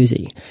it's a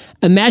doozy.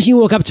 Imagine you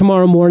woke up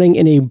tomorrow morning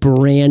in a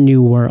brand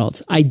new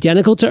world,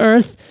 identical to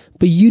Earth,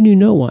 but you knew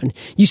no one.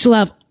 You still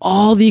have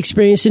all the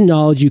experience and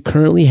knowledge you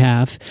currently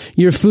have,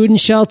 your food and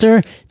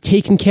shelter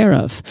taken care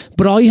of,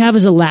 but all you have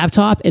is a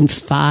laptop and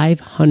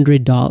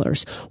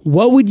 $500.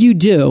 What would you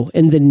do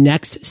in the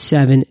next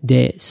 7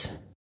 days?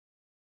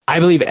 I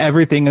believe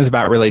everything is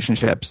about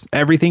relationships.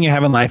 Everything you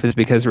have in life is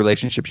because of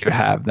relationships you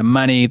have, the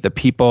money, the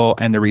people,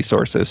 and the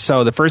resources.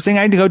 So the first thing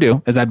I'd go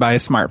do is I'd buy a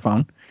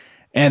smartphone.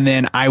 And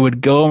then I would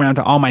go around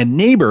to all my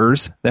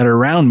neighbors that are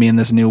around me in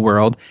this new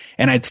world,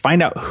 and I'd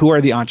find out who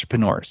are the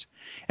entrepreneurs.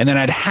 And then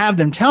I'd have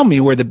them tell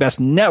me where the best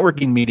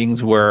networking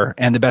meetings were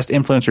and the best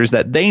influencers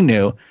that they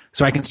knew,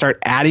 so I can start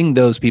adding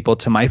those people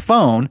to my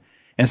phone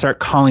and start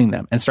calling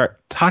them and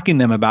start talking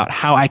to them about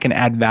how I can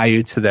add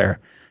value to their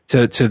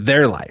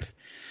life.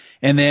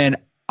 And then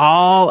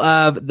all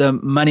of the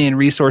money and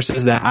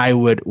resources that I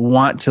would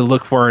want to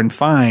look for and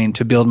find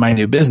to build my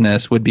new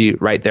business would be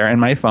right there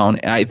in my phone.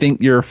 And I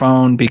think your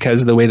phone,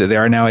 because of the way that they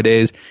are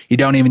nowadays, you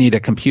don't even need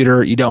a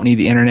computer. You don't need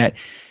the internet.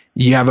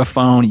 You have a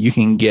phone, you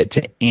can get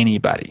to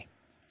anybody.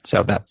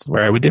 So that's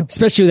where I would do.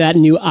 Especially with that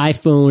new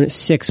iPhone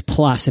 6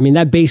 Plus. I mean,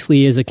 that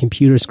basically is a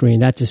computer screen.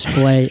 That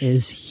display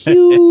is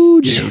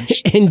huge.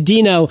 Huge. And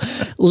Dino,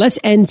 let's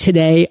end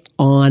today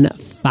on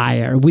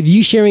fire with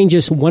you sharing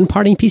just one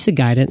parting piece of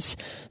guidance,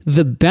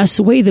 the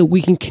best way that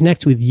we can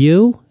connect with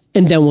you,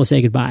 and then we'll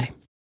say goodbye.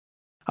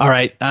 All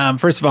right.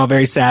 First of all,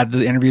 very sad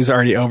the interview's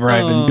already over.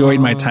 I've enjoyed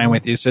my time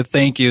with you. So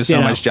thank you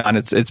so much, John.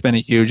 It's been a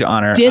huge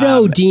honor.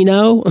 Ditto,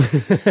 Dino.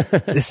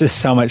 This is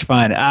so much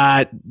fun.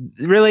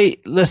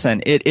 Really,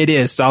 listen, it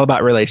is. It's all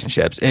about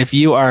relationships. If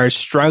you are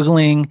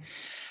struggling,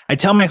 I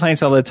tell my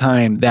clients all the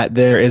time that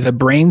there is a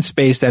brain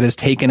space that is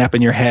taken up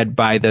in your head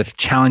by the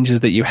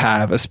challenges that you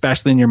have,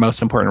 especially in your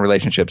most important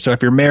relationships. So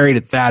if you're married,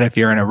 it's that. If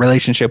you're in a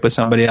relationship with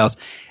somebody else,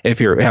 if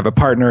you have a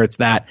partner, it's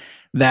that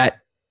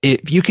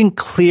if you can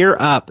clear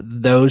up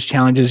those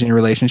challenges in your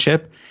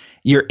relationship,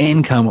 your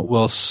income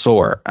will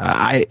soar.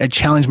 I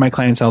challenge my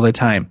clients all the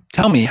time.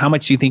 Tell me how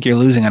much you think you're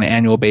losing on an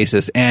annual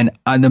basis. And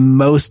on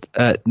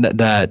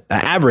the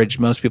average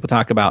most people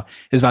talk about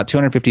is about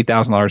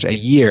 $250,000 a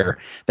year,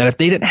 that if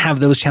they didn't have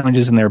those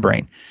challenges in their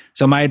brain.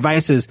 So my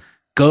advice is,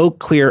 go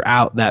clear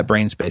out that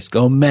brain space.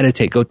 Go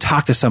meditate. Go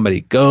talk to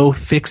somebody. Go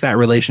fix that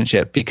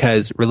relationship,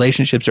 because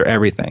relationships are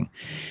everything.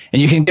 And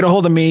you can get a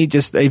hold of me if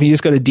you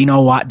just go to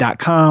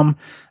dinowatt.com.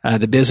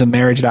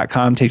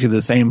 Thebizofmarriage.com takes you to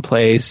the same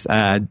place.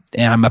 And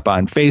I'm up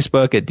on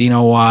Facebook at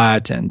Dino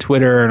Watt and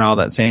Twitter and all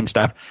that same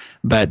stuff.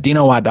 But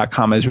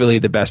dinowatt.com is really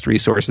the best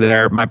resource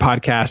there. My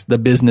podcast, The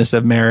Business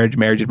of Marriage,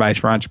 Marriage Advice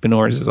for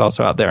Entrepreneurs, is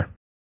also out there.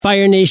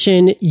 Fire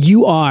Nation,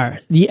 you are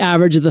the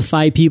average of the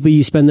 5 people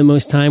you spend the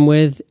most time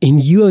with,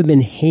 and you have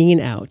been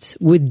hanging out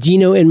with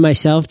Dino and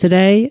myself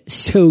today.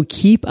 So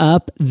keep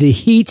up the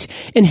heat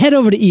and head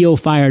over to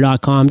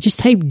eofire.com. Just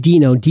type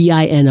Dino,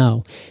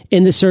 D-I-N-O,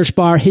 in the search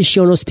bar. His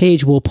show notes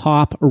page will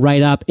pop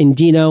right up. And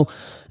Dino,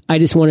 I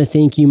just want to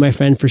thank you, my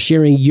friend, for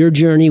sharing your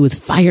journey with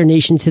Fire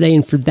Nation today.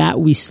 And for that,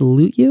 we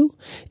salute you,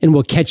 and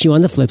we'll catch you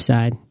on the flip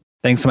side.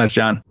 Thanks so much,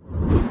 John.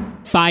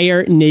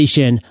 Fire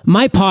Nation.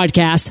 My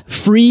podcast,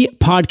 free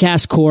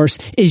podcast course,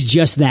 is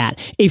just that.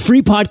 A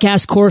free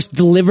podcast course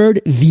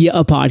delivered via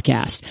a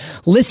podcast.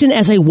 Listen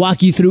as I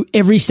walk you through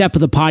every step of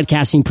the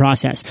podcasting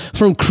process,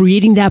 from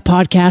creating that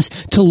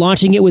podcast to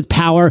launching it with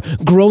power,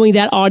 growing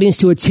that audience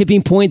to a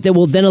tipping point that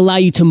will then allow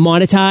you to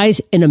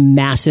monetize in a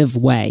massive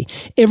way.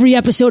 Every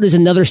episode is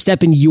another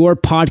step in your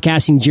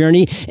podcasting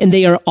journey, and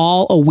they are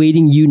all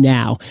awaiting you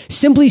now.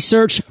 Simply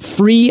search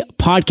free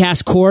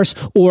podcast course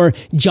or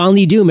John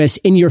Lee Dumas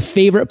in your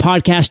favorite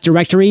podcast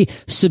directory,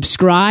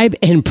 subscribe,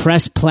 and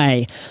press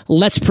play.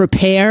 Let's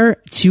prepare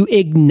to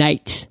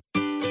ignite.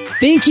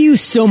 Thank you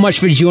so much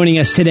for joining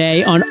us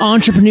today on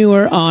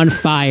Entrepreneur on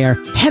Fire.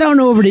 Head on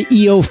over to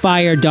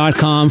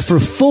eofire.com for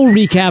full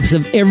recaps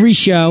of every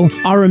show,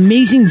 our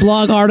amazing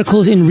blog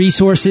articles and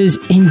resources,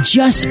 and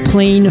just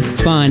plain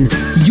fun.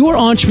 Your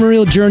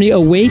entrepreneurial journey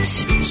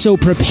awaits, so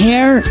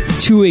prepare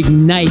to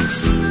ignite.